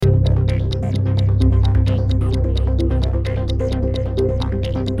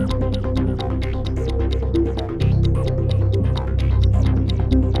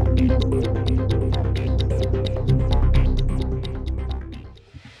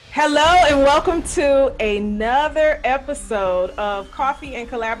Hello and welcome to another episode of Coffee and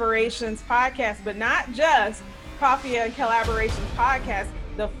Collaborations podcast, but not just Coffee and Collaborations podcast,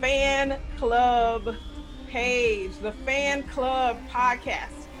 the fan club page, the fan club podcast.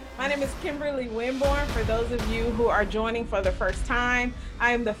 My name is Kimberly Winborn. For those of you who are joining for the first time,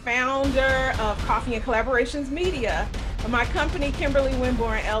 I am the founder of Coffee and Collaborations Media. My company, Kimberly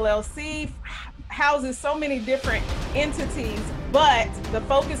Winborn LLC, houses so many different entities, but the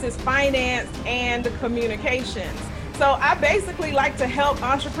focus is finance and communications. So I basically like to help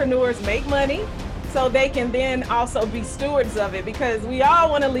entrepreneurs make money so they can then also be stewards of it, because we all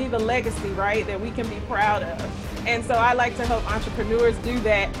want to leave a legacy, right, that we can be proud of. And so I like to help entrepreneurs do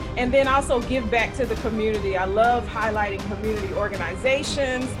that and then also give back to the community. I love highlighting community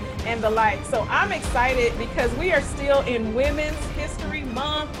organizations and the like. So I'm excited because we are still in Women's History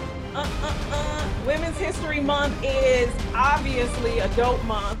Month. Women's History Month is obviously a dope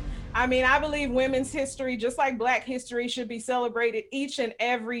month. I mean, I believe women's history, just like Black history, should be celebrated each and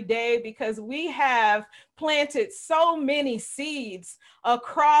every day because we have planted so many seeds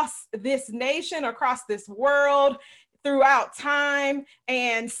across this nation, across this world, throughout time.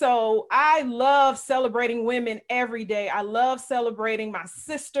 And so I love celebrating women every day. I love celebrating my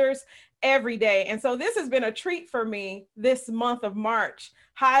sisters every day. And so this has been a treat for me this month of March,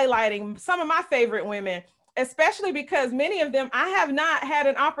 highlighting some of my favorite women, especially because many of them I have not had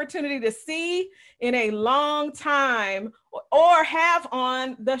an opportunity to see in a long time or have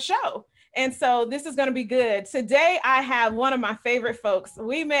on the show. And so this is going to be good. Today, I have one of my favorite folks.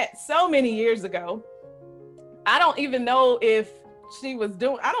 We met so many years ago. I don't even know if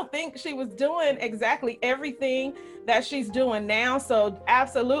I don't think she was doing exactly everything that she's doing now. So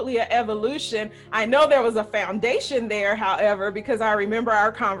absolutely an evolution. I know there was a foundation there, however, because I remember our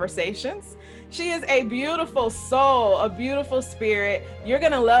conversations. She is a beautiful soul, a beautiful spirit. You're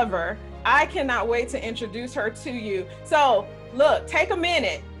going to love her. I cannot wait to introduce her to you. So look, take a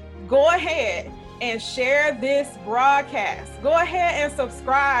minute, go ahead and share this broadcast. Go ahead and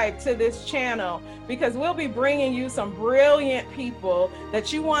subscribe to this channel because we'll be bringing you some brilliant people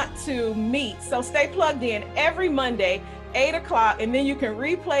that you want to meet. So stay plugged in every Monday, 8 o'clock, and then you can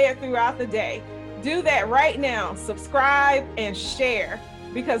replay it throughout the day. Do that right now. Subscribe and share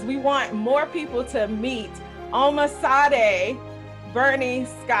because we want more people to meet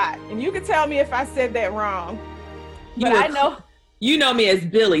OmisadeBurney-Scott. And you can tell me if I said that wrong, but I know. You know me as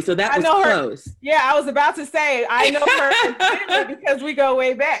Billy, so that was close. Yeah, I was about to say, I know her as Billy because we go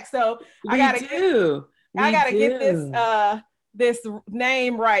way back. So I gotta get this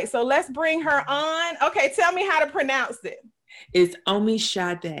name right. So let's bring her on. Okay, tell me how to pronounce it. It's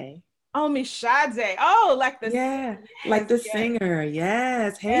Omisade. Omisade. Oh, like the singer.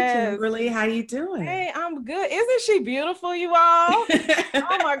 Yes. Hey, yes. Kimberly, how you doing? Hey, I'm good. Isn't she beautiful, you all?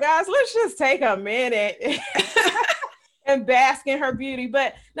 Oh my gosh, let's just take a minute. And bask in her beauty.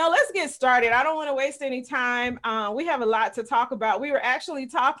 But now let's get started. I don't want to waste any time. We have a lot to talk about. We were actually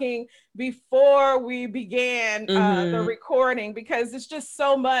talking before we began the recording because it's just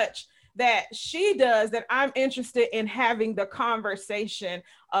so much that she does that I'm interested in having the conversation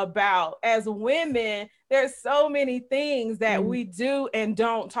about. As women, there's so many things that we do and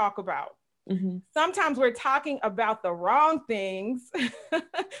don't talk about. Sometimes we're talking about the wrong things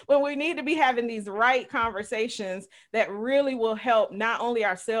when we need to be having these right conversations that really will help not only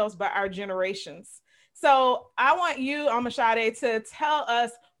ourselves, but our generations. So I want you, Omisade, to tell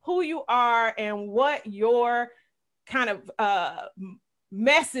us who you are and what your kind of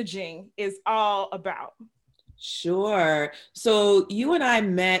messaging is all about. Sure. So you and I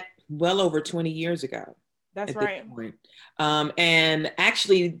met well over 20 years ago. That's right. And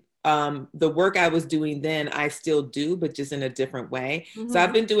actually, the work I was doing then, I still do, but just in a different way. So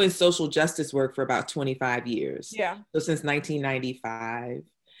I've been doing social justice work for about 25 years. Yeah. So since 1995.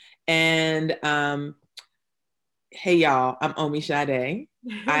 And hey, y'all, I'm Omisade.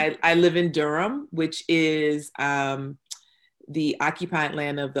 I live in Durham, which is the occupied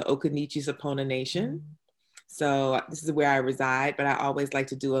land of the Occaneechi-Sapona Nation. So this is where I reside, but I always like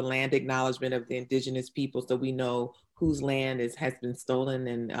to do a land acknowledgement of the indigenous people so we know whose land has been stolen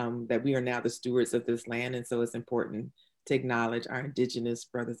and that we are now the stewards of this land. And so it's important to acknowledge our indigenous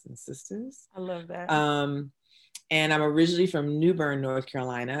brothers and sisters. I love that. And I'm originally from New Bern, North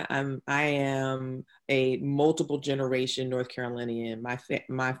Carolina. I am a multiple generation North Carolinian. My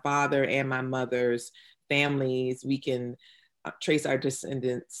father and my mother's families, we can trace our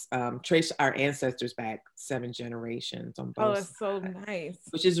descendants, trace our ancestors back 7 generations on Oh, both that's so sides, nice.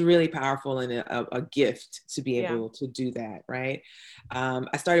 which is really powerful and a gift to be Yeah. able to do that, right?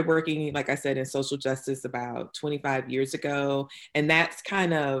 I started working, like I said, in social justice about 25 years ago, and that's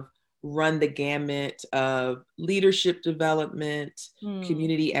kind of run the gamut of leadership development,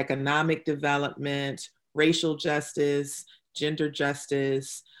 community economic development, racial justice, gender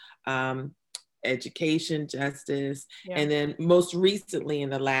justice, um, education justice, Yeah. and then most recently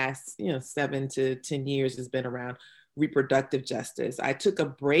in the last 7 to 10 years has been around reproductive justice. I took a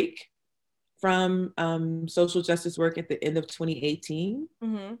break from social justice work at the end of 2018.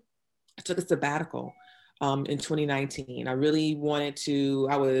 I took a sabbatical in 2019. I really wanted to,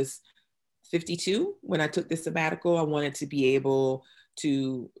 I was 52 when I took this sabbatical. I wanted to be able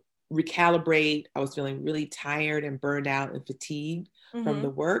to recalibrate. I was feeling really tired and burned out and fatigued from the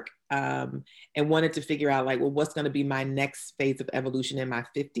work, and wanted to figure out, like, well, what's going to be my next phase of evolution in my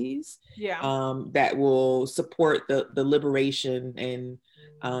 50s, Yeah. that will support the liberation and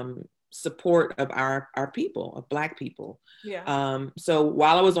support of our people, of Black people. Yeah. So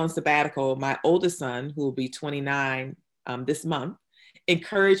while I was on sabbatical, my oldest son, who will be 29 this month,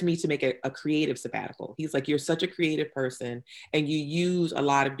 encouraged me to make a creative sabbatical. He's like, you're such a creative person and you use a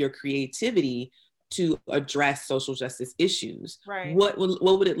lot of your creativity to address social justice issues. Right. What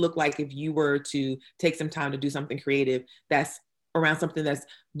would it look like if you were to take some time to do something creative that's around something that's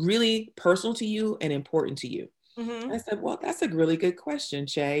really personal to you and important to you? I said, well, that's a really good question,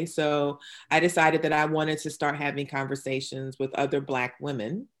 Che. So I decided that I wanted to start having conversations with other Black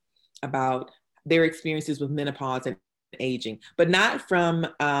women about their experiences with menopause and aging, but not from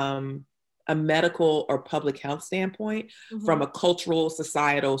a medical or public health standpoint, from a cultural,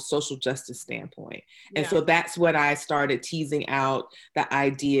 societal, social justice standpoint. And Yeah. so that's what I started teasing out, the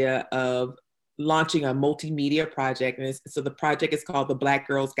idea of launching a multimedia project. And so the project is called the Black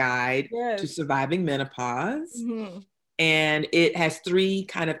Girl's Guide to Yes. Surviving Menopause. And it has 3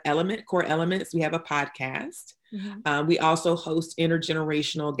 kind of core elements. We have a podcast. We also host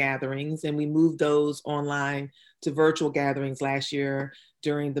intergenerational gatherings, and we moved those online to virtual gatherings last year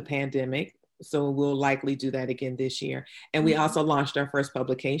during the pandemic. So we'll likely do that again this year. And we also launched our first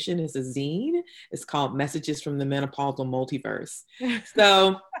publication. It's a zine. It's called Messages from the Menopausal Multiverse.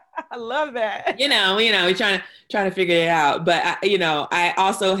 So I love that. we're trying to figure it out. But I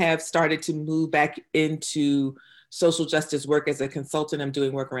also have started to move back into social justice work as a consultant. I'm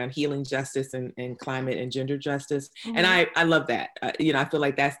doing work around healing justice and climate and gender justice. And I love that. I feel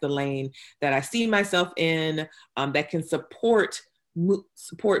like that's the lane that I see myself in, that can support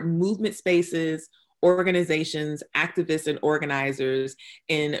movement spaces, organizations, activists, and organizers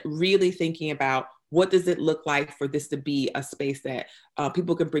in really thinking about what does it look like for this to be a space that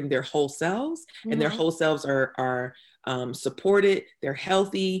people can bring their whole selves, and their whole selves are supported, they're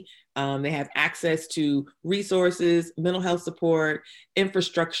healthy, they have access to resources, mental health support,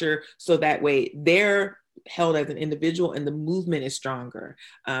 infrastructure, so that way they're held as an individual and the movement is stronger.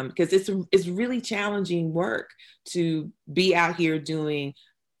 Because it's really challenging work to be out here doing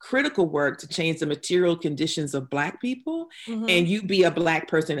critical work to change the material conditions of Black people, and you be a Black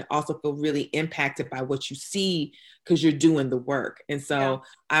person and also feel really impacted by what you see because you're doing the work. And so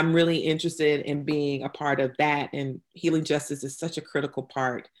I'm really interested in being a part of that, and healing justice is such a critical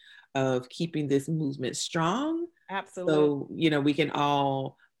part of keeping this movement strong. Absolutely. So we can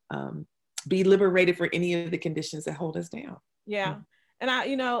all be liberated for any of the conditions that hold us down. Yeah. And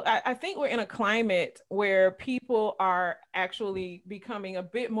I think we're in a climate where people are actually becoming a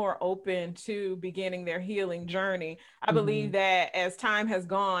bit more open to beginning their healing journey. I believe that as time has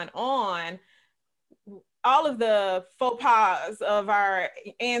gone on, all of the faux pas of our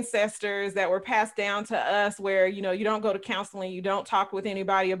ancestors that were passed down to us, where, you don't go to counseling, you don't talk with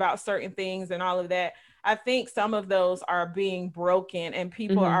anybody about certain things and all of that. I think some of those are being broken and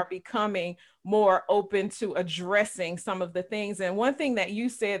people are becoming more open to addressing some of the things. And one thing that you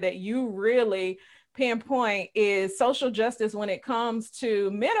said that you really pinpoint is social justice when it comes to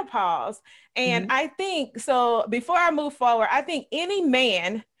menopause. And I think, so before I move forward, I think any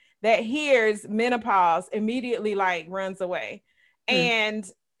man that hears menopause immediately like runs away. And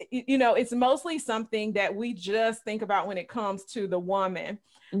it's mostly something that we just think about when it comes to the woman.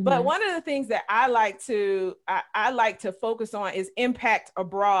 But one of the things that I like to focus on is impact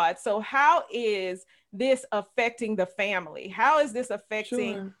abroad. So how is this affecting the family? How is this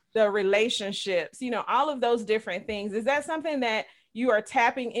affecting the relationships? All of those different things. Is that something that you are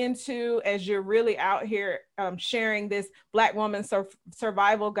tapping into as you're really out here sharing this Black woman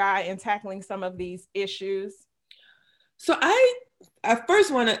survival guide and tackling some of these issues? So I I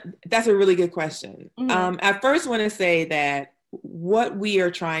first want to, that's a really good question. I first want to say that what we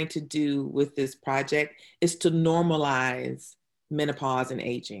are trying to do with this project is to normalize menopause and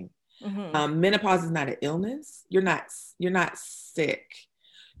aging. Menopause is not an illness. You're not sick.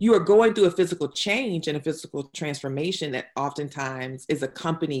 You are going through a physical change and a physical transformation that oftentimes is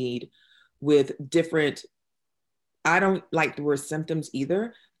accompanied with different, I don't like the word symptoms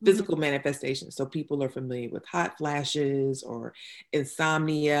either, physical manifestations. So people are familiar with hot flashes or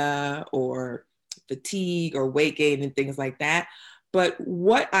insomnia or fatigue or weight gain and things like that. But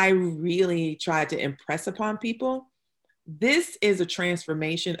what I really try to impress upon people, this is a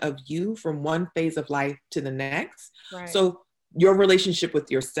transformation of you from one phase of life to the next. Right. So your relationship with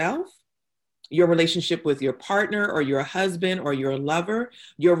yourself, your relationship with your partner or your husband or your lover,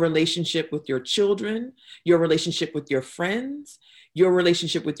 your relationship with your children, your relationship with your friends, your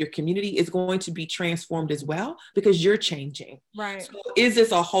relationship with your community is going to be transformed as well because you're changing. Right. So is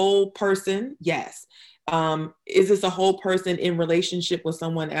this a whole person? Yes. Is this a whole person in relationship with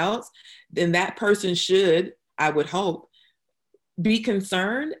someone else? Then that person should, I would hope, be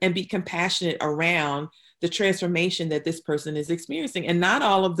concerned and be compassionate around the transformation that this person is experiencing. And not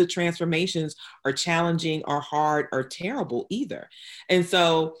all of the transformations are challenging or hard or terrible either. And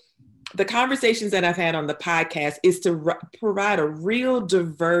so the conversations that I've had on the podcast is to provide a real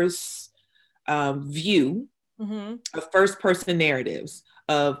diverse view of first person narratives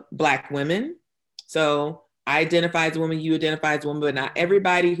of Black women. So I identify as a woman, you identify as a woman, but not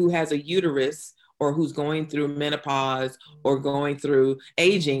everybody who has a uterus or who's going through menopause or going through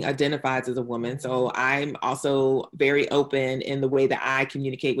aging identifies as a woman. So I'm also very open in the way that I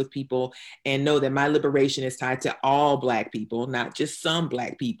communicate with people and know that my liberation is tied to all Black people, not just some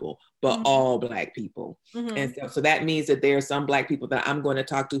Black people, but all Black people. And so that means that there are some Black people that I'm going to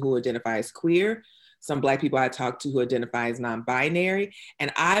talk to who identify as queer, some Black people I talk to who identify as non-binary.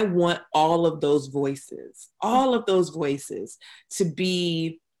 And I want all of those voices to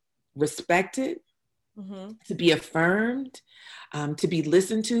be respected, to be affirmed, to be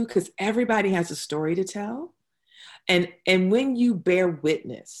listened to, because everybody has a story to tell. And when you bear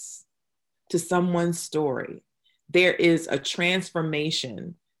witness to someone's story, there is a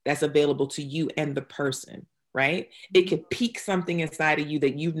transformation that's available to you and the person, right? It could pique something inside of you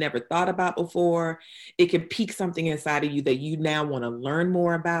that you've never thought about before. It could pique something inside of you that you now want to learn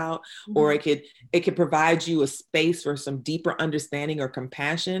more about, or it could provide you a space for some deeper understanding or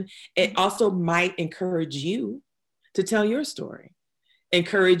compassion. It also might encourage you to tell your story,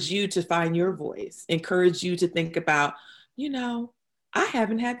 encourage you to find your voice, encourage you to think about, I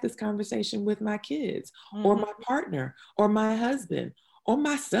haven't had this conversation with my kids or my partner or my husband or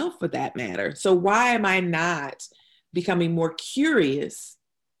myself for that matter. So why am I not becoming more curious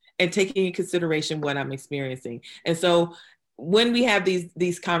and taking in consideration what I'm experiencing? And so when we have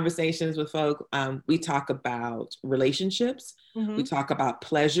these conversations with folk, we talk about relationships, we talk about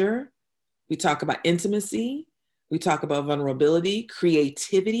pleasure, we talk about intimacy, we talk about vulnerability,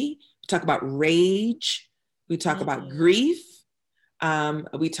 creativity, we talk about rage, we talk about grief,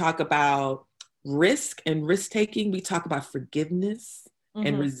 we talk about risk and risk taking, we talk about forgiveness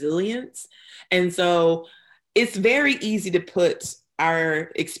and resilience. And so it's very easy to put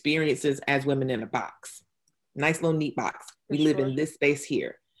our experiences as women in a box, nice little neat box. We live in this space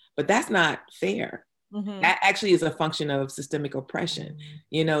here, but that's not fair. That actually is a function of systemic oppression.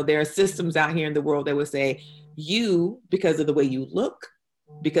 There are systems out here in the world that would say, you, because of the way you look,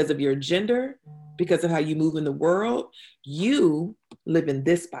 because of your gender, because of how you move in the world, you live in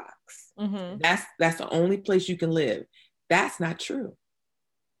this box. That's the only place you can live. That's not true.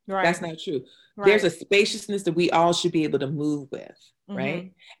 Right. That's not true. Right. There's a spaciousness that we all should be able to move with,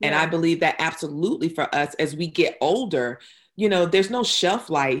 right? And I believe that absolutely for us as we get older, there's no shelf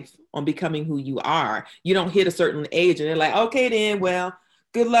life on becoming who you are. You don't hit a certain age and they're like, okay, then, well,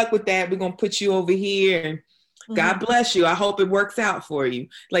 good luck with that. We're going to put you over here and God bless you. I hope it works out for you.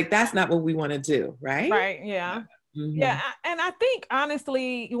 Like, that's not what we want to do, right? Right, yeah. Yeah, and I think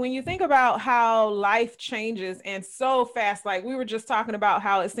honestly, when you think about how life changes and so fast, like we were just talking about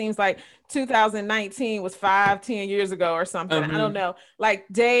how it seems like 2019 was 5-10 years ago or something. I don't know, like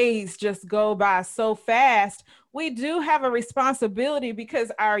days just go by so fast. We do have a responsibility because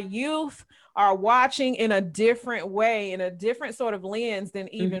our youth are watching in a different way, in a different sort of lens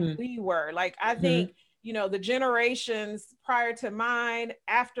than even we were. Like, I think, the generations prior to mine,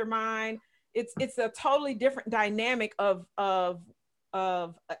 after mine, it's a totally different dynamic of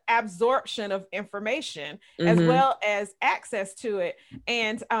absorption of information as well as access to it.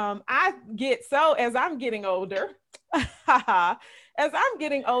 And I get, so as I'm getting older, as as I'm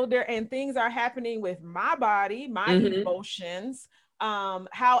getting older and things are happening with my body, my emotions,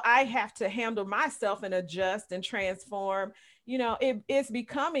 how I have to handle myself and adjust and transform, it's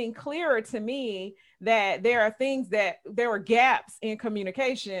becoming clearer to me that there are things that there were gaps in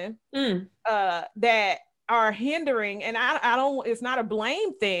communication that are hindering. And I don't, it's not a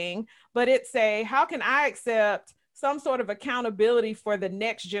blame thing, but it's a, how can I accept some sort of accountability for the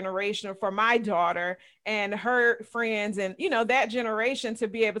next generation, for my daughter and her friends and, that generation, to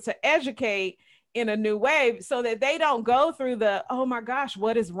be able to educate in a new way so that they don't go through the, oh my gosh,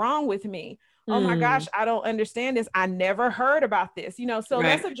 what is wrong with me? Oh my gosh, I don't understand this. I never heard about this, so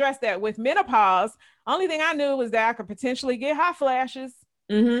let's address that. With menopause, only thing I knew was that I could potentially get hot flashes.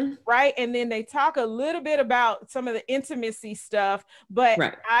 Right. And then they talk a little bit about some of the intimacy stuff, but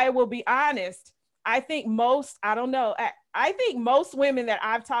I will be honest. I think most, I don't know. I think most women that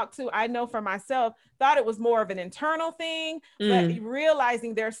I've talked to, I know for myself, thought it was more of an internal thing, but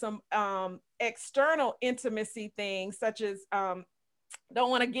realizing there's some external intimacy things, such as, don't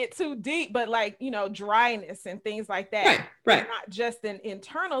want to get too deep, but like, dryness and things like that. It's not just an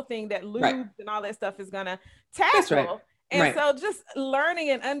internal thing that lubes and all that stuff is going to tackle. And so just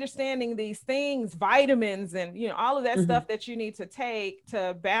learning and understanding these things, vitamins and, all of that stuff that you need to take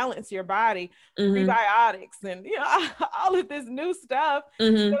to balance your body, prebiotics and, all of this new stuff. But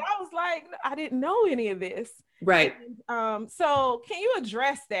I was like, I didn't know any of this. And, so can you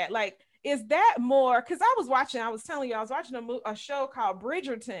address that? Like, is that more, because I was watching a show called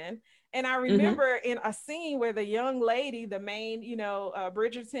Bridgerton. And I remember in a scene where the young lady, the main,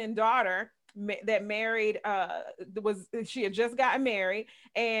 Bridgerton daughter, that married she had just gotten married,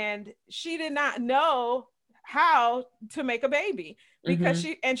 and she did not know how to make a baby because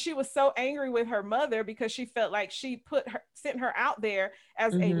she was so angry with her mother because she felt like she sent her out there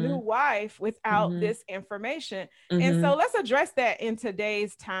as a new wife without this information. And so let's address that in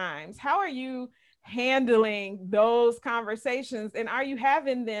today's times. How are you handling those conversations, and are you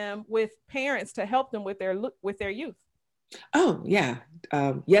having them with parents to help them with their youth? Oh yeah.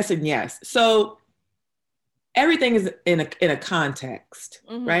 Yes and yes. So everything is in a context,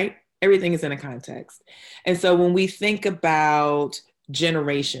 right? Everything is in a context. And so when we think about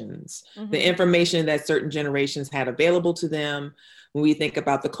generations, the information that certain generations had available to them, when we think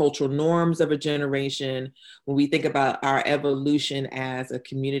about the cultural norms of a generation, when we think about our evolution as a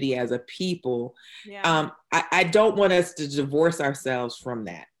community, as a people, I don't want us to divorce ourselves from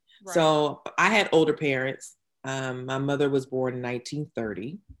that. So I had older parents. My mother was born in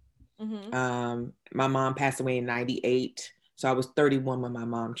 1930. My mom passed away in 98. So I was 31 when my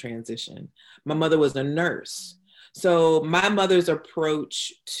mom transitioned. My mother was a nurse. So my mother's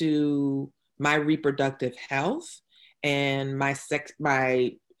approach to my reproductive health and my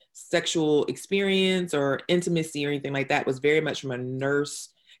sexual experience or intimacy or anything like that was very much from a nurse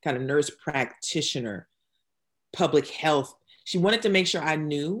practitioner, public health. She wanted to make sure I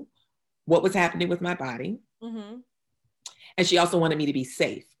knew what was happening with my body. And she also wanted me to be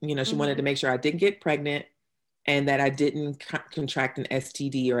safe. She wanted to make sure I didn't get pregnant and that I didn't contract an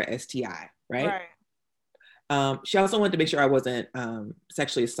STD or a STI, right? She also wanted to make sure I wasn't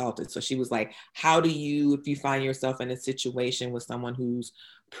sexually assaulted. So she was like, how do you, if you find yourself in a situation with someone who's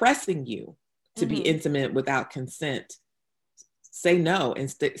pressing you to be intimate without consent, say no and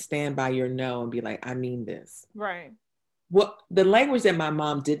stand by your no and be like, I mean this. What the language that my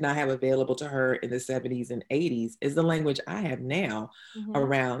mom did not have available to her in the 70s and 80s is the language I have now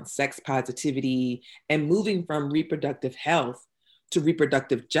around sex positivity and moving from reproductive health to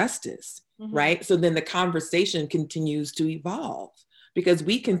reproductive justice, right? So then the conversation continues to evolve because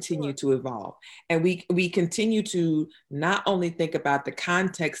we continue to evolve and we continue to not only think about the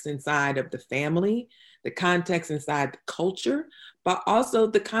context inside of the family, the context inside the culture, but also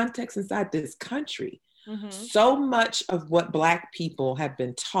the context inside this country. So much of what Black people have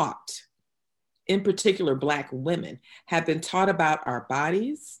been taught, in particular Black women, have been taught about our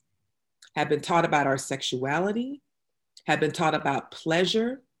bodies, have been taught about our sexuality, have been taught about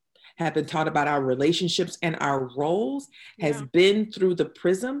pleasure, have been taught about our relationships and our roles, has been through the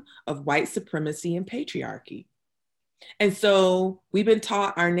prism of white supremacy and patriarchy. And so we've been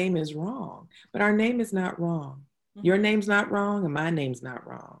taught our name is wrong, but our name is not wrong. Your name's not wrong and my name's not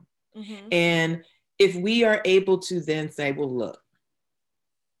wrong. And if we are able to then say, well, look,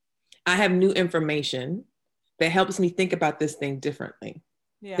 I have new information that helps me think about this thing differently.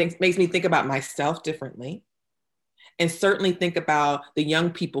 Makes me think about myself differently. And certainly think about the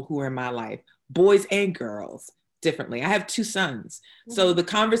young people who are in my life, boys and girls, differently. I have 2 sons. So the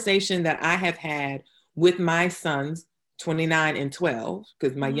conversation that I have had with my sons, 29 and 12,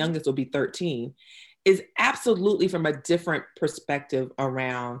 because my youngest will be 13, is absolutely from a different perspective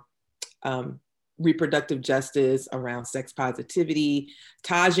around reproductive justice, around sex positivity.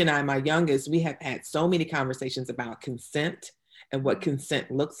 Taj and I, my youngest, we have had so many conversations about consent and what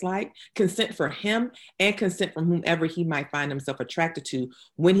consent looks like. Consent for him and consent from whomever he might find himself attracted to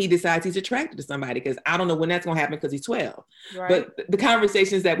when he decides he's attracted to somebody. Because I don't know when that's going to happen because he's 12. Right. But the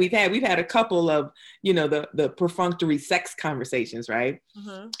conversations that we've had a couple of, the perfunctory sex conversations, right?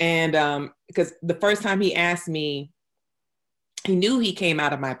 Mm-hmm. And because the first time he asked me, he knew he came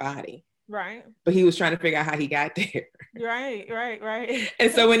out of my body. Right. But he was trying to figure out how he got there. Right.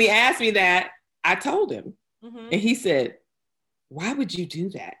 And so when he asked me that, I told him. Mm-hmm. And he said, "Why would you do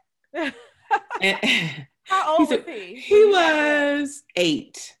that?" And how old was he? He was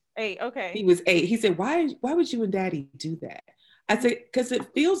 8. 8, okay. He was 8. He said, why would you and Daddy do that? I said, because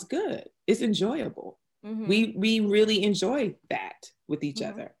it feels good. It's enjoyable. Mm-hmm. We really enjoy that with each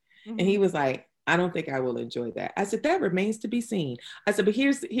mm-hmm. other. Mm-hmm. And he was like, "I don't think I will enjoy that." I said, "That remains to be seen." I said, "But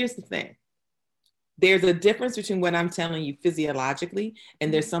here's the thing. There's a difference between what I'm telling you physiologically,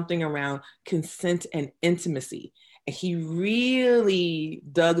 and there's something around consent and intimacy." And he really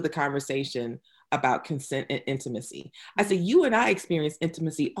dug the conversation about consent and intimacy. I said, "You and I experience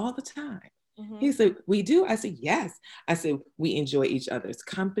intimacy all the time." Mm-hmm. He said, "We do?" I said, "Yes." I said, "We enjoy each other's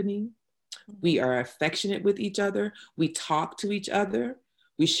company. Mm-hmm. We are affectionate with each other. We talk to each other.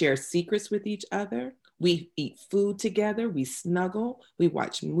 We share secrets with each other. We eat food together. We snuggle. We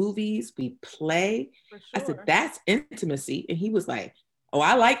watch movies. We play." Sure. I said, "That's intimacy." And he was like, "Oh,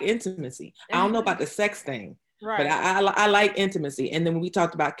 I like intimacy. I don't know about the sex thing, right. But I like intimacy." And then when we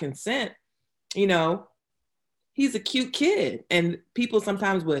talked about consent, he's a cute kid. And people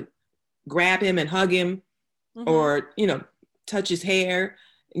sometimes would grab him and hug him mm-hmm. or, touch his hair,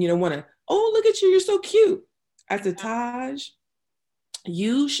 want to, "Oh, look at you. You're so cute." I said, "Taj,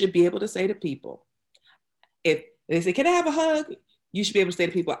 you should be able to say to people, if they say, 'Can I have a hug?' You should be able to say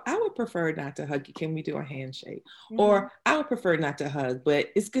to people, 'I would prefer not to hug you. Can we do a handshake?' Mm-hmm. Or, 'I would prefer not to hug, but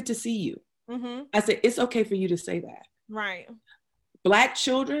it's good to see you.'" Mm-hmm. I said, it's okay for you to say that. Right. Black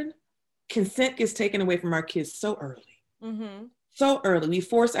children, consent gets taken away from our kids so early. Mm-hmm. So early. We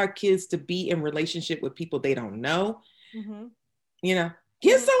force our kids to be in relationship with people they don't know. Mm-hmm.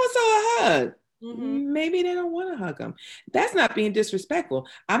 Give so-and-so a hug. Mm-hmm. Maybe they don't want to hug them. That's not being disrespectful.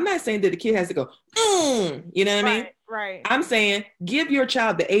 I'm not saying that the kid has to go, you know what I mean? Right. I'm saying give your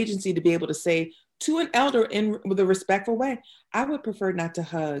child the agency to be able to say to an elder with a respectful way, "I would prefer not to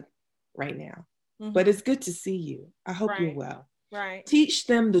hug right now, mm-hmm. but it's good to see you. I hope you're well." Right. Teach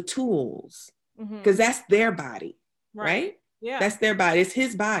them the tools because that's their body, right? Yeah. That's their body. It's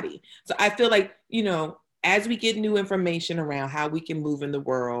his body. So I feel like, as we get new information around how we can move in the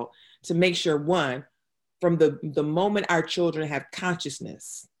world, to make sure, one, from the moment our children have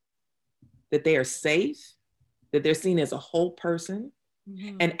consciousness, that they are safe, that they're seen as a whole person.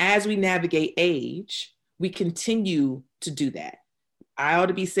 Mm-hmm. And as we navigate age, we continue to do that. I ought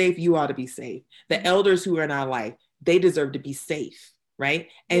to be safe. You ought to be safe. The mm-hmm. elders who are in our life, they deserve to be safe, right?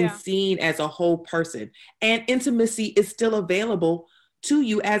 And seen as a whole person. And intimacy is still available to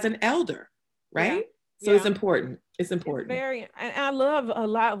you as an elder, right? So it's important. It's important. And I love a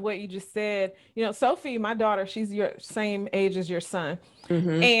lot of what you just said. Sophie, my daughter, she's your same age as your son.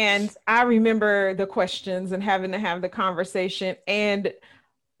 Mm-hmm. And I remember the questions and having to have the conversation. And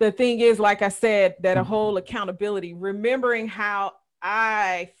the thing is, like I said, that a whole accountability, remembering how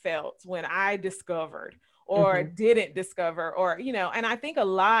I felt when I discovered or mm-hmm. didn't discover, or, and I think a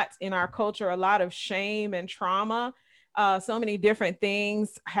lot in our culture, a lot of shame and trauma. So many different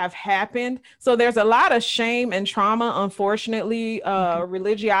things have happened. So there's a lot of shame and trauma, unfortunately,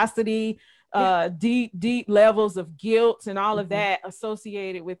 religiosity, deep levels of guilt and all of that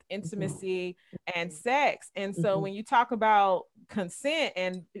associated with intimacy and sex. And so when you talk about consent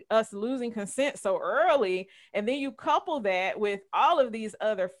and us losing consent so early, and then you couple that with all of these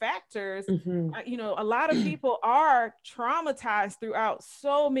other factors, a lot of people are traumatized throughout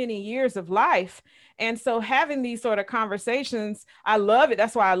so many years of life. And so having these sort of conversations, I love it.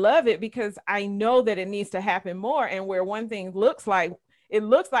 That's why I love it, because I know that it needs to happen more. And where one thing looks like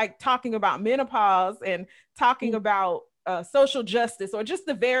talking about menopause and talking about social justice, or just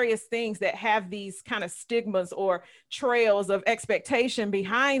the various things that have these kind of stigmas or trails of expectation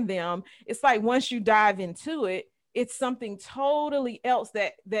behind them. It's like once you dive into it, it's something totally else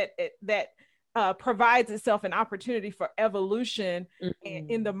that provides itself an opportunity for evolution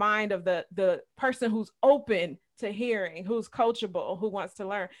in the mind of the person who's open to hearing, who's coachable, who wants to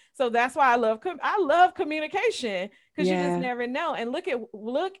learn. So that's why I love communication, because you just never know. And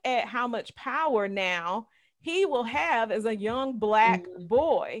look at how much power now he will have as a young Black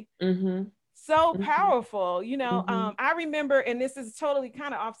boy. so Mm-hmm. powerful. Mm-hmm. I remember, and this is totally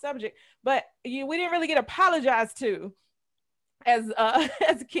kind of off subject, but we didn't really get apologized to as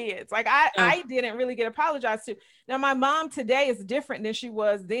as kids. Like Oh. I didn't really get apologized to. Now my mom today is different than she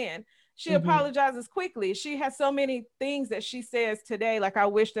was then. She Mm-hmm. apologizes quickly. She has so many things that she says today, like I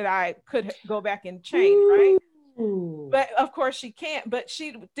wish that I could go back and change, right? Ooh. But of course she can't, but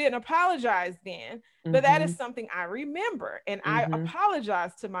she didn't apologize then. But that Mm-hmm. is something I remember, and I Mm-hmm.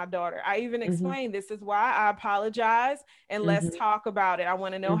 apologized to my daughter. I even Mm-hmm. explained, this is why I apologize, and let's Mm-hmm. talk about it. I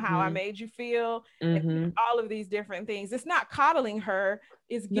want to know how I Mm-hmm. made you feel, and Mm-hmm. all of these different things. It's not coddling her,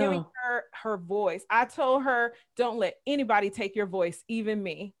 it's giving No, her her voice. I told her, don't let anybody take your voice, even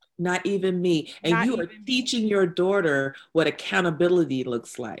me. not even me. And Not you are even me. teaching your daughter what accountability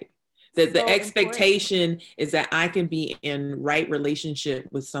looks like. That the So important. expectation is that I can be in right relationship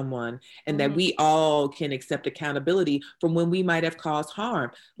with someone and that Mm-hmm. we all can accept accountability from when we might have caused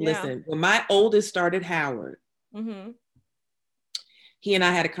harm. Yeah. Listen, when my oldest started Howard, Mm-hmm. he and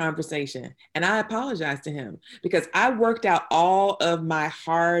I had a conversation and I apologized to him because I worked out all of my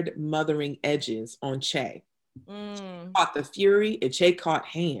hard mothering edges on Che. Mm. Caught the fury and Che caught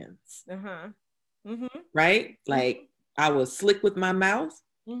hands, Uh-huh. Mm-hmm. right? Mm-hmm. Like I was slick with my mouth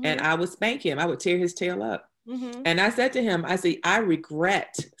and Mm-hmm. I would spank him. I would tear his tail up. Mm-hmm. And I said to him, I said, I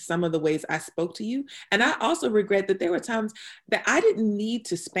regret some of the ways I spoke to you. And I also regret that there were times that I didn't need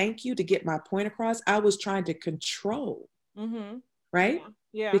to spank you to get my point across. I was trying to control, Mm-hmm. right?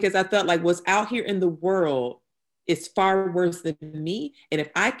 Yeah. Yeah. Because I felt like what's out here in the world is far worse than me. And if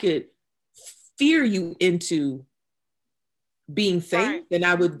I could fear you into being Right. safe, then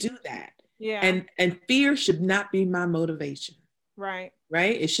I would Mm-hmm. do that. Yeah. And fear should not be my motivation, Right.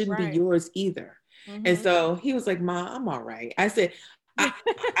 right? It shouldn't be Right. yours either. And Mm-hmm. so he was like, "Mom, I'm all right." I said,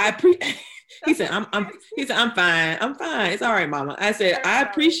 I pre he That's said, what I'm he he said. said, I'm fine. I'm fine. It's all right, mama. I said, Very I solid.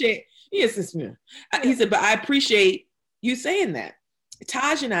 appreciate yes, it's me. Yeah. He said, but I appreciate you saying that.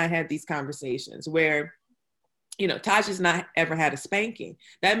 Taj and I had these conversations where Taj has not ever had a spanking.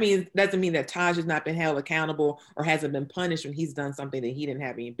 That means doesn't mean that Taj has not been held accountable or hasn't been punished when he's done something that he didn't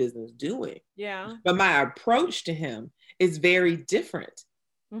have any business doing. Yeah. But my approach to him is very different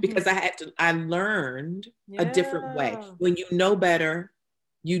Mm-hmm. because I learned a different way. Yeah. When you know better,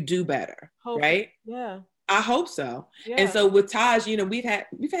 you do better, Hopefully. right? Yeah. I hope so. And Yeah. so with Taj, we've had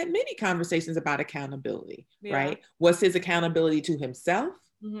many conversations about accountability, Yeah. right? What's his accountability to himself?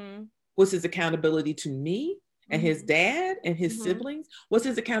 Mm-hmm. What's his accountability to me and his Mm-hmm. dad and his Mm-hmm. siblings? What's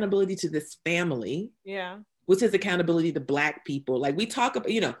his accountability to this family? Yeah. What's his accountability to Black people? Like we talk about,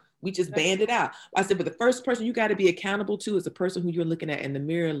 we just That's band it out. I said, but the first person you got to be accountable to is the person who you're looking at in the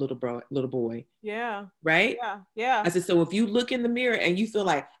mirror, little boy, yeah. right? Yeah. Yeah. I said, so if you look in the mirror and you feel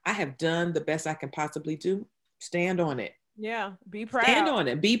like I have done the best I can possibly do, stand on it. Yeah. Be Stand proud. on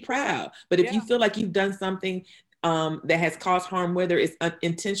it. Be Yeah. proud. But if you Yeah. feel like you've done something that has caused harm, whether it's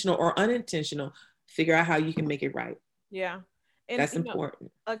intentional or unintentional, figure out how you can make it right. Yeah. And That's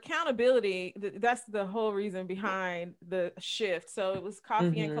important. accountability, that's the whole reason behind the shift. So it was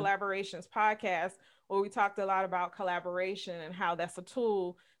Coffee and Mm-hmm. Collaborations podcast where we talked a lot about collaboration and how that's a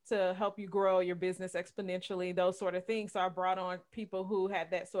tool to help you grow your business exponentially, those sort of things. So I brought on people who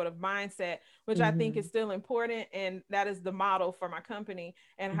had that sort of mindset, which I think Mm-hmm. is still important. And that is the model for my company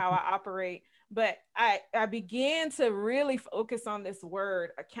and how Mm-hmm. I operate. But I began to really focus on this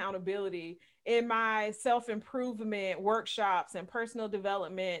word accountability in my self improvement workshops and personal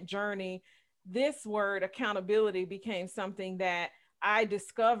development journey. This word accountability became something that I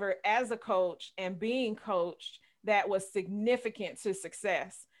discovered as a coach and being coached that was significant to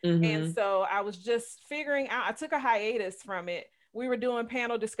success. And Mm-hmm. so I was just figuring out, I took a hiatus from it. We were doing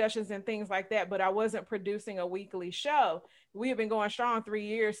panel discussions and things like that, but I wasn't producing a weekly show. We have been going strong 3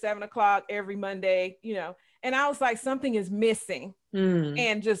 years, 7 o'clock every Monday. And I was like, something is missing. Mm-hmm.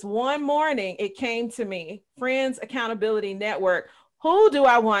 And just one morning, it came to me, Friends Accountability Network. Who do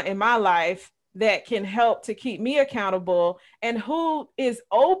I want in my life that can help to keep me accountable? And who is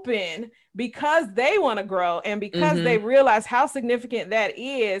open because they want to grow and because they Mm-hmm. realize how significant that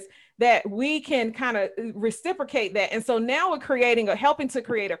is, that we can kind of reciprocate that. And so now we're helping to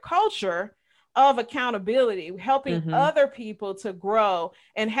create a culture of accountability, helping Mm-hmm. other people to grow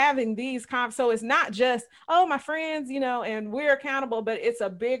and having these so it's not just, oh, my friends, and we're accountable, but it's a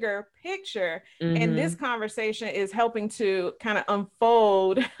bigger picture. And this Mm-hmm. conversation is helping to kind of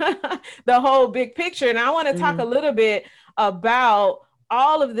unfold the whole big picture. And I want to talk a Mm-hmm. little bit about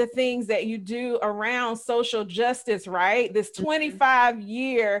all of the things that you do around social justice, right? This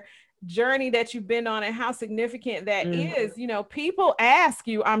 25-year journey that you've been on and how significant that Mm-hmm. is. People ask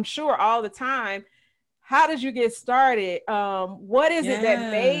you, I'm sure, all the time, how did you get started? What is it that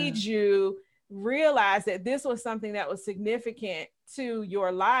Yeah. made you realize that this was something that was significant to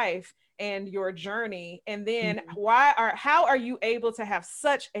your life and your journey? And then Mm-hmm. how are you able to have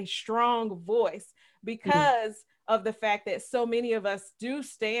such a strong voice? Because of the fact that so many of us do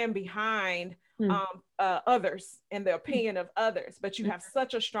stand behind Mm-hmm. others and the opinion of others, but you have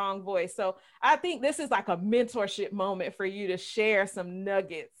such a strong voice. So I think this is like a mentorship moment for you to share some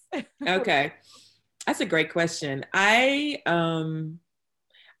nuggets. Okay. That's a great question. I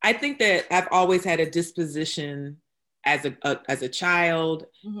think that I've always had a disposition as a child,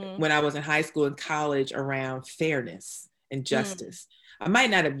 Mm-hmm. when I was in high school and college, around fairness and Mm. justice. I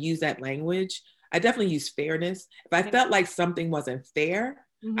might not have used that language. I definitely used fairness. If I felt like something wasn't fair,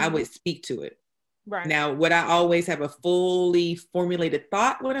 I Mm-hmm. would speak to it. Right. Now, would I always have a fully formulated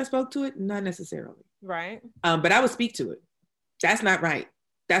thought when I spoke to it? Not necessarily. Right. But I would speak to it. That's not right.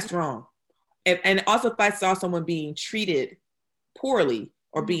 That's wrong. And also, if I saw someone being treated poorly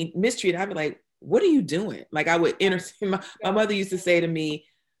or Mm-hmm. being mistreated, I'd be like, what are you doing? Like, I would intercede. My mother used to say to me,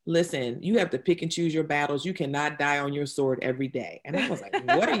 listen, you have to pick and choose your battles. You cannot die on your sword every day. And I was like,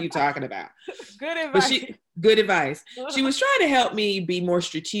 what are you talking about? Good But advice. good advice. She was trying to help me be more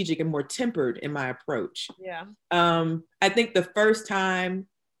strategic and more tempered in my approach. Yeah. I think the first time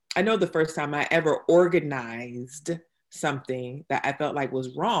I ever organized something that I felt like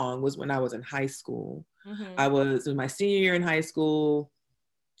was wrong was when I was in high school. Mm-hmm. I was in my senior year in high school.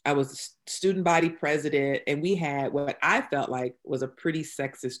 I was student body president, and we had what I felt like was a pretty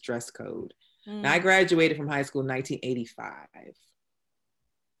sexist dress code. Now, I Mm. graduated from high school in 1985.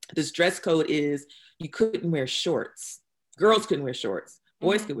 This dress code is you couldn't wear shorts. Girls couldn't wear shorts.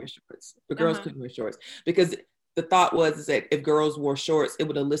 Boys Mm-hmm. could wear shorts, but girls Uh-huh. couldn't wear shorts because the thought was is that if girls wore shorts, it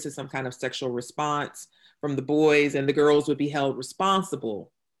would elicit some kind of sexual response from the boys, and the girls would be held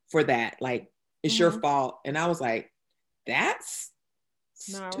responsible for that. Like, it's your Mm-hmm. fault. And I was like, that's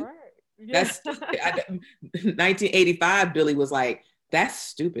All stupid. right. Yeah. That's stupid. 1985, Billy was like, that's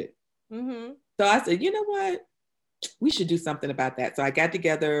stupid. Mm-hmm. So I said, you know what? We should do something about that. So I got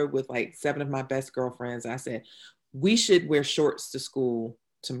together with like 7 of my best girlfriends. I said, we should wear shorts to school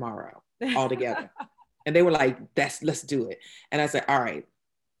tomorrow all together. And they were like, let's do it. And I said, all right,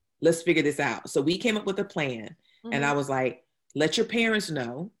 let's figure this out. So we came up with a plan. And Mm-hmm. I was like, let your parents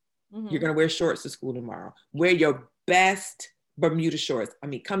know you're Mm-hmm. going to wear shorts to school tomorrow. Wear your best Bermuda shorts. I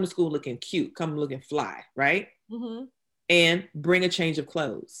mean, come to school looking cute, come looking fly, right? Mm-hmm. And bring a change of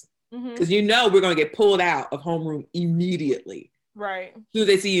clothes. Mm-hmm. Because we're going to get pulled out of homeroom immediately. Right. As soon as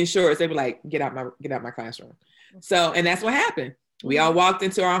they see you in shorts, they be like, get out my classroom. So, and that's what happened. We Mm-hmm. all walked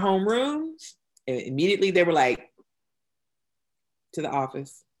into our homerooms, and immediately they were like, to the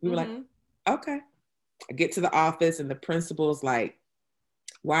office. We were like, Mm-hmm. okay. I get to the office, and the principal's like,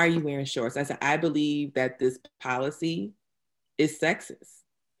 why are you wearing shorts? I said, I believe that this policy is sexist.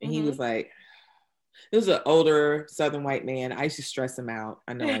 And he Mm-hmm. was like, it was an older Southern white man. I used to stress him out.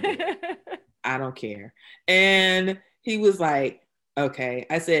 I know I did. I don't care. And he was like, okay.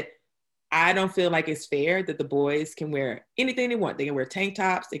 I said, I don't feel like it's fair that the boys can wear anything they want. They can wear tank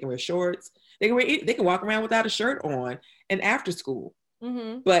tops, they can wear shorts, they can walk around without a shirt on and after school.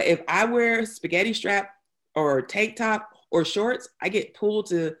 Mm-hmm. But if I wear spaghetti strap or tank top or shorts, I get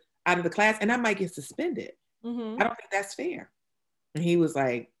pulled out of the class and I might get suspended. Mm-hmm. I don't think that's fair. And he was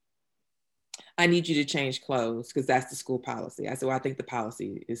like, I need you to change clothes because that's the school policy. I said, well, I think the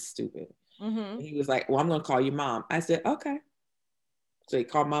policy is stupid. Mm-hmm. And he was like, well, I'm going to call your mom. I said, okay. So he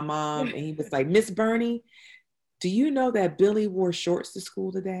called my mom and he was like, Miss Burney, do you know that Billy wore shorts to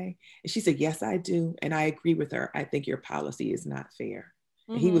school today? And she said, yes, I do. And I agree with her. I think your policy is not fair.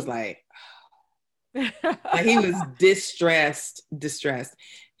 And he was Mm-hmm. like he was distressed.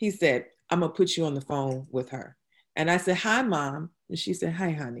 He said, I'm going to put you on the phone with her. And I said, hi, mom. And she said,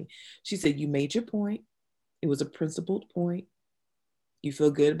 hi, honey. She said, you made your point. It was a principled point. You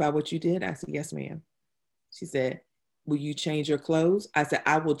feel good about what you did? I said, yes, ma'am. She said, will you change your clothes? I said,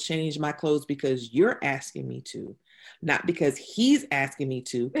 I will change my clothes because you're asking me to, not because he's asking me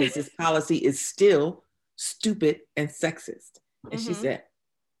to, because this policy is still stupid and sexist. And she Mm-hmm. said,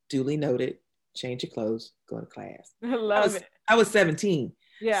 duly noted, change your clothes, go to class. I love it. I was 17.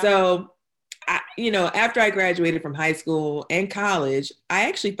 Yeah. So after I graduated from high school and college, I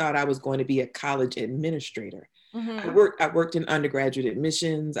actually thought I was going to be a college administrator. Mm-hmm. I worked in undergraduate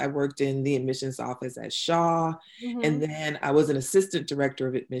admissions. I worked in the admissions office at Shaw. Mm-hmm. And then I was an assistant director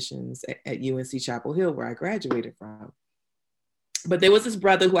of admissions at UNC Chapel Hill, where I graduated from. But there was this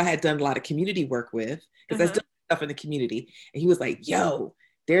brother who I had done a lot of community work with, because I still do stuff in the community. And he was like, yo,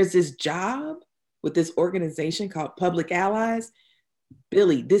 there's this job with this organization called Public Allies.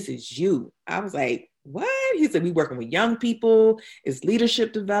 Billy, this is you. I was like, what? He said, we working with young people. It's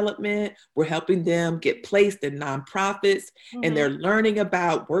leadership development. We're helping them get placed in nonprofits, and they're learning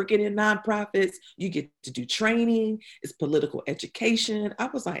about working in nonprofits. You get to do training. It's political education. I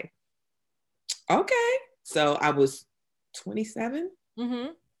was like, okay. So I was 27,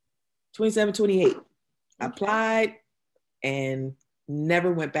 27, 28. I applied and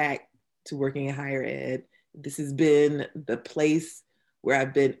never went back to working in higher ed. This has been the place where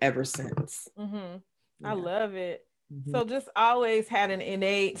I've been ever since. I love it. So just always had an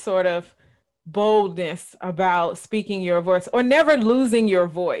innate sort of boldness about speaking your voice or never losing your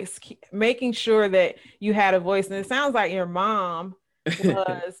voice, making sure that you had a voice. And it sounds like your mom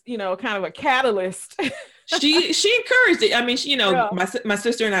was, kind of a catalyst. she encouraged it. I mean, Yeah. my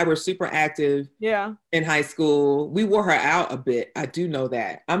sister and I were super active in high school. We wore her out a bit. I do know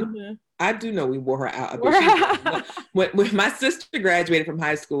that. I do know we wore her out a bit. When my sister graduated from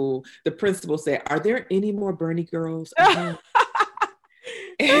high school, the principal said, "Are there any more Bernie girls?" and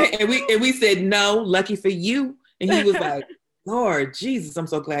we said, "No, lucky for you." And he was like, "Lord Jesus, I'm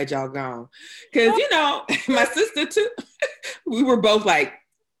so glad y'all gone." Because, my sister too, we were both like,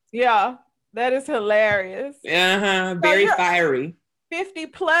 yeah, that is hilarious. Very fiery. 50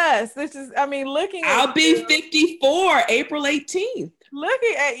 plus. This is, looking at I'll be 54 April 18th.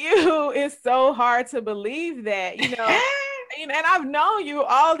 Looking at you is so hard to believe that, and I've known you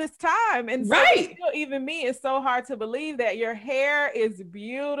all this time. And so even me, it's so hard to believe that your hair is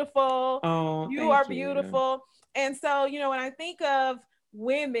beautiful. Oh, you are beautiful. And so, when I think of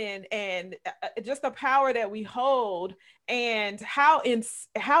women and just the power that we hold and how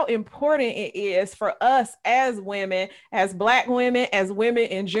important it is for us as women, as Black women, as women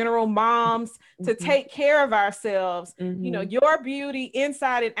in general, moms, to take care of ourselves, your beauty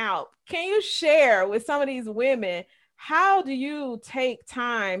inside and out. Can you share with some of these women, how do you take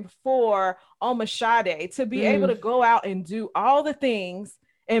time for Omisade to be able to go out and do all the things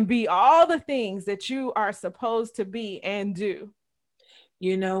and be all the things that you are supposed to be and do?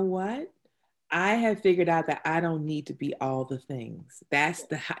 You know what? I have figured out that I don't need to be all the things. That's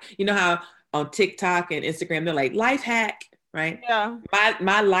how on TikTok and Instagram, they're like, life hack, right? Yeah.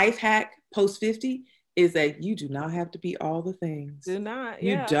 My life hack post 50 is that you do not have to be all the things. Do not.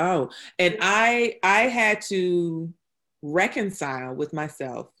 You don't. And I had to reconcile with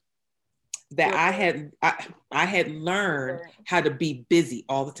myself that I had learned how to be busy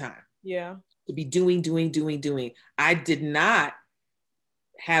all the time. Yeah. To be doing. I did not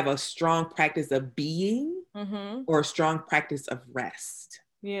have a strong practice of being or a strong practice of rest.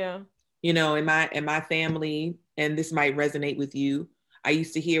 Yeah. In my family, and this might resonate with you, I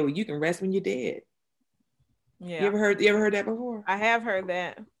used to hear, well, you can rest when you're dead. Yeah. You ever heard that before? I have heard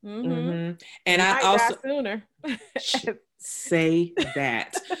that. And I also sooner. say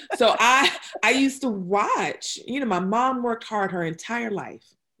that. So I used to watch, my mom worked hard her entire life.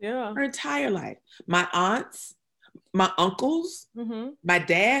 Yeah. Her entire life. My aunts, my uncles, my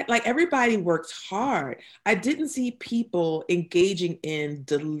dad, like everybody worked hard. I didn't see people engaging in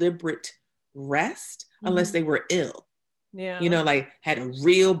deliberate rest unless they were ill. Yeah. Like had a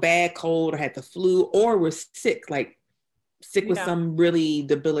real bad cold or had the flu or were sick with some really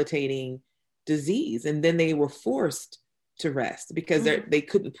debilitating disease. And then they were forced to rest because they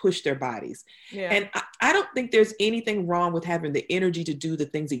couldn't push their bodies. Yeah. And I don't think there's anything wrong with having the energy to do the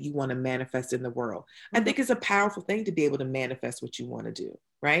things that you want to manifest in the world. I think it's a powerful thing to be able to manifest what you want to do,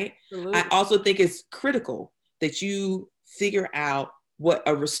 right? Absolutely. I also think it's critical that you figure out what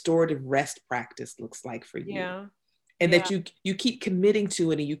a restorative rest practice looks like for you. Yeah. And that you keep committing to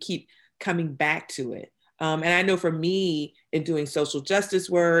it and you keep coming back to it. And I know for me, in doing social justice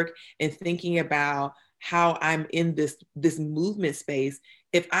work and thinking about how I'm in this movement space,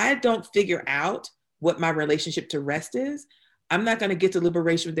 if I don't figure out what my relationship to rest is, I'm not going to get to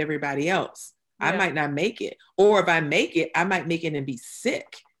liberation with everybody else. Yeah. I might not make it. Or if I make it, I might make it and be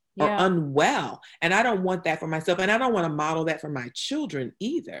sick or unwell. And I don't want that for myself. And I don't want to model that for my children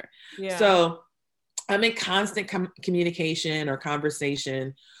either. Yeah. So I'm in constant communication or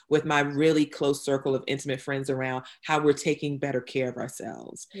conversation with my really close circle of intimate friends around how we're taking better care of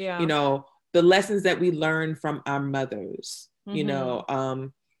ourselves. Yeah. The lessons that we learned from our mothers, I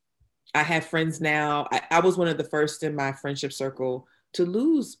have friends now. I was one of the first in my friendship circle to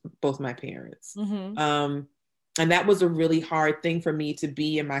lose both my parents. And that was a really hard thing for me to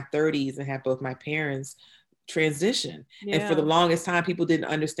be in my 30s and have both my parents transition. Yeah. And for the longest time, people didn't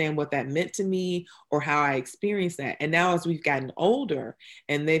understand what that meant to me or how I experienced that. And now as we've gotten older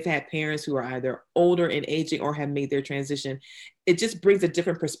and they've had parents who are either older and aging or have made their transition, it just brings a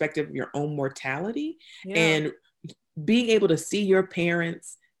different perspective of your own mortality. Yeah. And being able to see your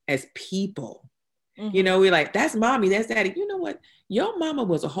parents as people You know, we're like, that's mommy, that's daddy. You know what? Your mama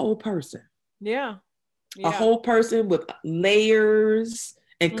was a whole person. Yeah. A Yeah. whole person with layers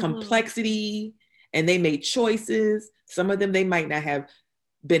and Mm-hmm. complexity, and they made choices. Some of them they might not have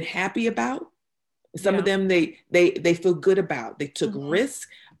been happy about. Some of Yeah. them they feel good about. They took Mm-hmm. risks.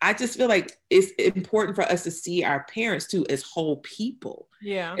 I just feel like it's important for us to see our parents too as whole people.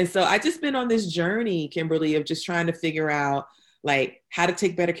 Yeah. And so I just been on this journey, Kimberly, of just trying to figure out like how to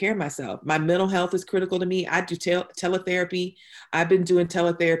take better care of myself. My mental health is critical to me. I do teletherapy. I've been doing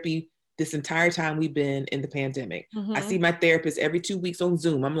teletherapy this entire time we've been in the pandemic. I Mm-hmm. see my therapist every 2 weeks on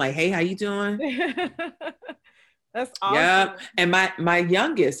Zoom. I'm like, hey, how you doing? That's Yep. awesome. And my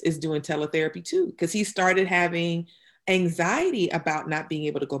youngest is doing teletherapy too, because he started having anxiety about not being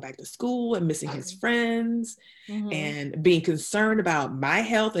able to go back to school and missing his friends Mm-hmm. and being concerned about my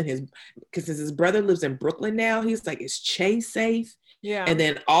health and his, because his brother lives in Brooklyn now. He's like, is Chase safe? Yeah. And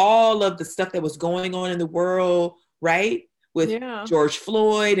then all of the stuff that was going on in the world, right? With Yeah. George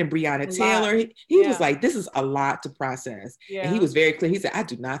Floyd and Breonna A lot. Taylor, he was Yeah. like, this is a lot to process. And he Yeah. was very clear. He said, I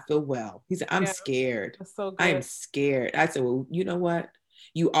do not feel well. He said, I'm Yeah. scared. That's so I am good. scared. I said, well, you know what?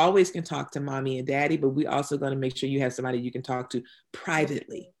 You always can talk to mommy and daddy, but we also going to make sure you have somebody you can talk to That's good.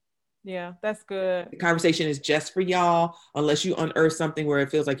 privately. Yeah, that's good. The conversation is just for y'all, unless you unearth something where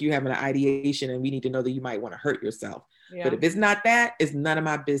it feels like you have an ideation and we need to know that you might want to hurt yourself. But Yeah. if it's not that, it's none of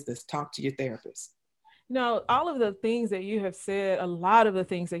my business. Talk to your therapist. No, all of the things that you have said, a lot of the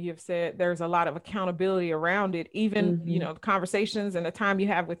things that you've said, there's a lot of accountability around it. Even, Mm-hmm. the conversations and the time you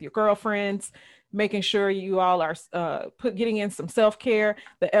have with your girlfriends, making sure you all are getting in some self-care,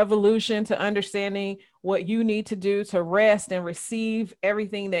 the evolution to understanding what you need to do to rest and receive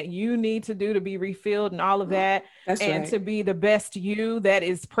everything that you need to do to be refilled and all of that, That's and right. to be the best you that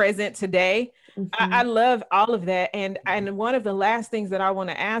is present today. I Mm-hmm. love all of that. And one of the last things that I want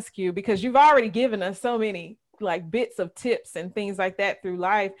to ask you, because you've already given us so many like bits of tips and things like that through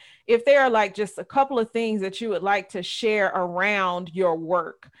life, if there are like just a couple of things that you would like to share around your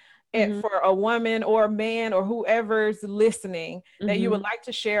work, Mm-hmm. for a woman or a man or whoever's listening, that you would Mm-hmm. like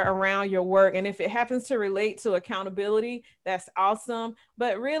to share around your work. And if it happens to relate to accountability, that's awesome.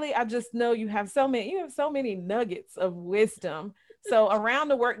 But really, I just know you have so many nuggets of wisdom, so around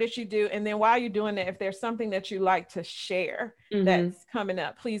the work that you do, and then while you're doing that, if there's something that you like to share Mm-hmm. that's coming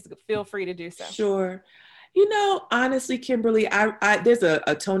up, please feel free to do so. Sure. Honestly, Kimberly, I there's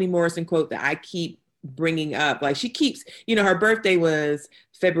a Toni Morrison quote that I keep bringing up. Like she keeps, her birthday was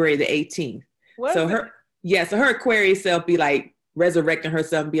February the 18th. Was So her Aquarius self be like resurrecting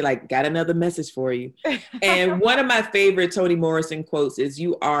herself and be like, got another message for you. it? And one of my favorite Toni Morrison quotes is,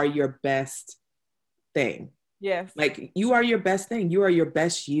 you are your best thing. Yes. Like you are your best thing. You are your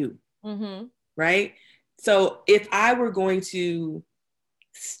best you. Mm-hmm. Right. So if I were going to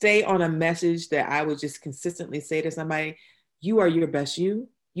stay on a message that I would just consistently say to somebody, you are your best you.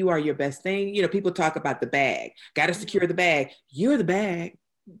 You are your best thing. People talk about the bag. Got to secure the bag. You're the bag.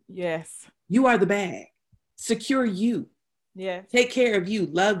 Yes. You are the bag. Secure you. Yes. Take care of you.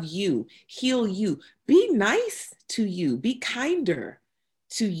 Love you. Heal you. Be nice to you. Be kinder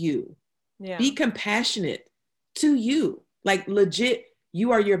to you. Yeah. Be compassionate to you. Like legit,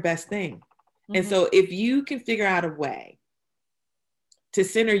 you are your best thing. And Mm-hmm. so if you can figure out a way to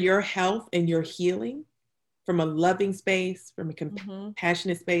center your health and your healing from a loving space, from a Mm-hmm.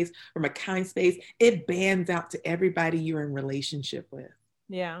 compassionate space, from a kind space, it bands out to everybody you're in relationship with,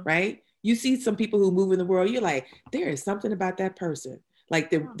 Yeah. right? You see some people who move in the world, you're like, there is something about that person. Like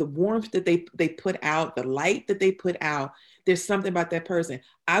the warmth that they put out, the light that they put out, there's something about that person.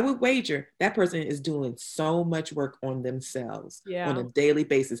 I would wager that person is doing so much work on themselves on Yeah. a daily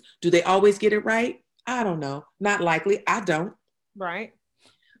basis. Do they always get it right? I don't know. Not likely. I don't. Right.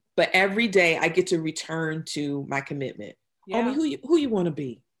 But every day I get to return to my commitment. Omi, Yeah. who you want to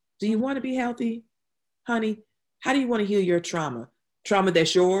be? Do you Mm-hmm. want to be healthy? Honey, how do you want to heal your trauma? Trauma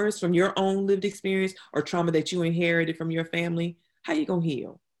that's yours from your own lived experience, or trauma that you inherited from your family? How you going to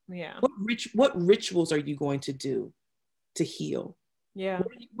heal? Yeah. What rituals are you going to do to heal? Yeah.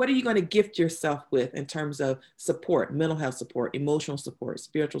 What are you going to gift yourself with in terms of support, mental health support, emotional support,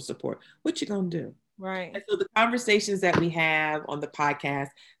 spiritual support? What you going to do? Right. And so the conversations that we have on the podcast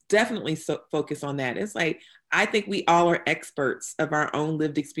definitely focus on that. It's like, I think we all are experts of our own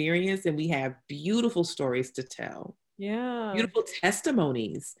lived experience, and we have beautiful stories to tell, Yeah. beautiful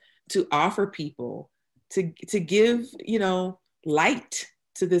testimonies to offer people, to give, light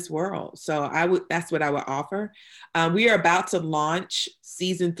to this world. So that's what I would offer. We are about to launch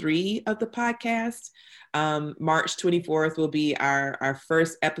season 3 of the podcast. March 24th will be our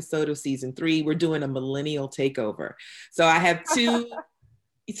first episode of season 3. We're doing a millennial takeover. So I have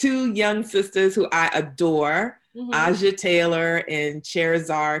two young sisters who I adore, Aja Taylor and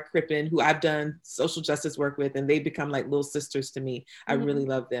Cherizar Crippen, who I've done social justice work with, and they become like little sisters to me. I really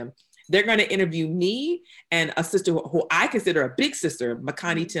love them. They're going to interview me and a sister who I consider a big sister,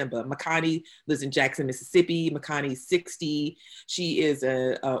 Makani Timba. Makani lives in Jackson, Mississippi. Makani's 60. She is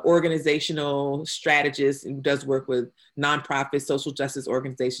an organizational strategist and does work with nonprofit social justice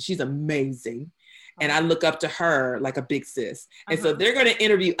organizations. She's amazing. And I look up to her like a big sis. And so they're going to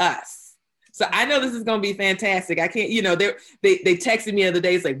interview us. So I know this is going to be fantastic. I can't, you know, they texted me the other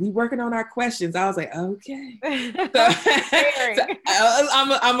day. It's like, we working on our questions. I was like, okay.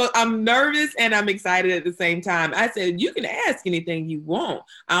 I'm nervous and I'm excited at the same time. I said, you can ask anything you want.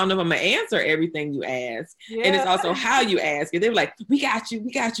 I don't know if I'm going to answer everything you ask. Yeah. And it's also how you ask it. They were like, we got you,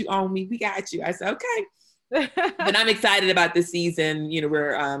 Omi, we got you. I said, okay. But I'm excited about this season. You know,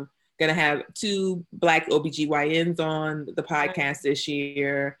 we're going to have 2 Black OBGYNs on the podcast this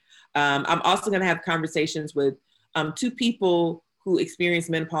year. I'm also going to have conversations with 2 people who experience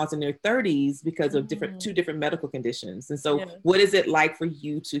menopause in their 30s because of 2 different medical conditions. And so what is it like for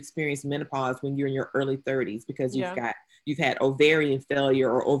you to experience menopause when you're in your early 30s? Because you've had ovarian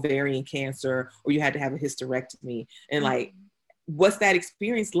failure or ovarian cancer, or you had to have a hysterectomy. And like, what's that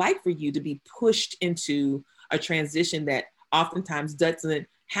experience like for you to be pushed into a transition that oftentimes doesn't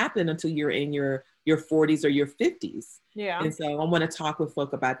happen until you're in your 40s or your 50s? Yeah. And so I want to talk with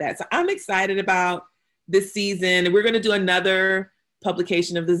folk about that. So I'm excited about this season. We're going to do another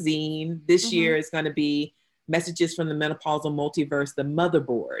publication of the zine. This year it's going to be Messages from the Menopausal Multiverse, the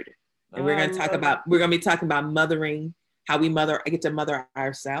Motherboard. And we're going to be talking about mothering, how we get to mother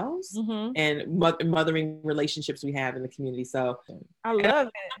ourselves, and mothering relationships we have in the community. So I love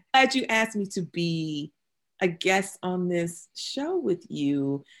it. I'm glad you asked me to be a guest on this show with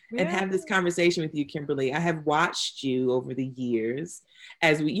you and have this conversation with you, Kimberly. I have watched you over the years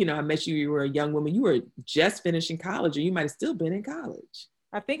as I met you, you were a young woman. You were just finishing college, or you might've still been in college.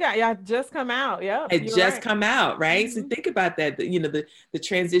 I think I just come out. Yeah. It just come out. Right. So think about that. The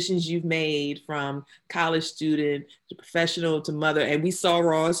transitions you've made from college student to professional to mother, and we saw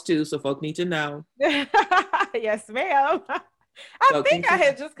Ross too. So folk need to know. Yes, ma'am. I think I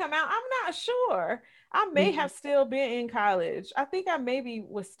had just come out. I'm not sure. I may have still been in college. I think I maybe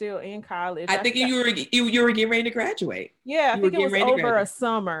was still in college. I think you were getting ready to graduate. Yeah, I think it was over a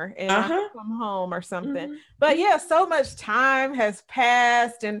summer and I come home or something. But yeah, so much time has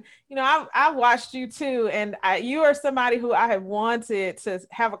passed, and I watched you too, and you are somebody who I have wanted to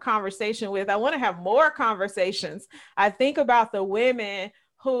have a conversation with. I want to have more conversations. I think about the women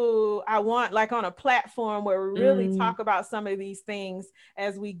who I want like on a platform where we really talk about some of these things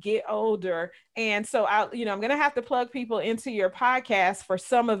as we get older. And so I'm going to have to plug people into your podcast for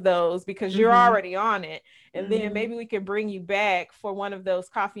some of those because you're already on it. And then maybe we can bring you back for one of those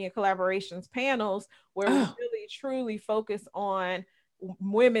coffee and collaborations panels where we really truly focus on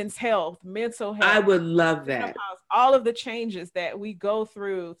women's health, mental health. I would love that. All of the changes that we go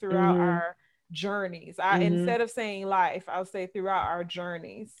throughout our journeys. Instead of saying life, I'll say throughout our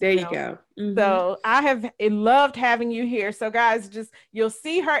journeys. There you go. So I have loved having you here. So guys, you'll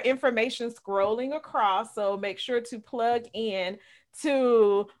see her information scrolling across. So make sure to plug in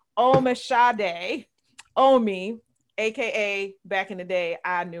to OmisadeBurney, Omi, aka back in the day,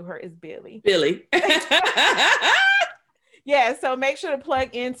 I knew her as Billy. Yeah, so make sure to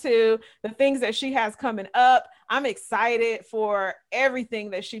plug into the things that she has coming up. I'm excited for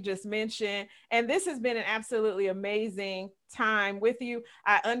everything that she just mentioned. And this has been an absolutely amazing time with you.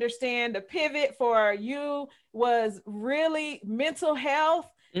 I understand the pivot for you was really mental health,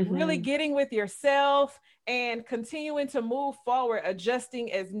 really getting with yourself and continuing to move forward,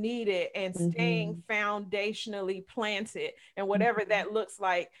 adjusting as needed and staying foundationally planted. And whatever that looks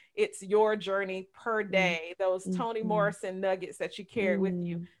like, it's your journey per day, those Toni Morrison nuggets that you carried with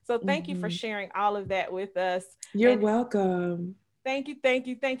you. So thank you for sharing all of that with us. You're welcome. Thank you.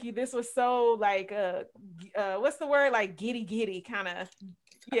 This was so like, what's the word? Like giddy kind of,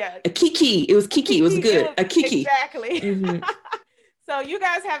 yeah. A kiki. It was kiki. It was good. A kiki. Exactly. So you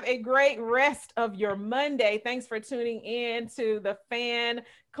guys have a great rest of your Monday. Thanks for tuning in to the Fan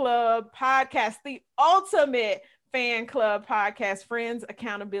Club podcast, the ultimate fan club podcast, Friends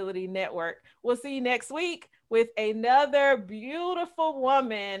Accountability Network. We'll see you next week with another beautiful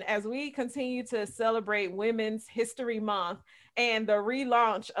woman as we continue to celebrate Women's History Month and the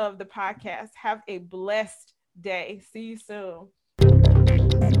relaunch of the podcast. Have a blessed day. See you soon.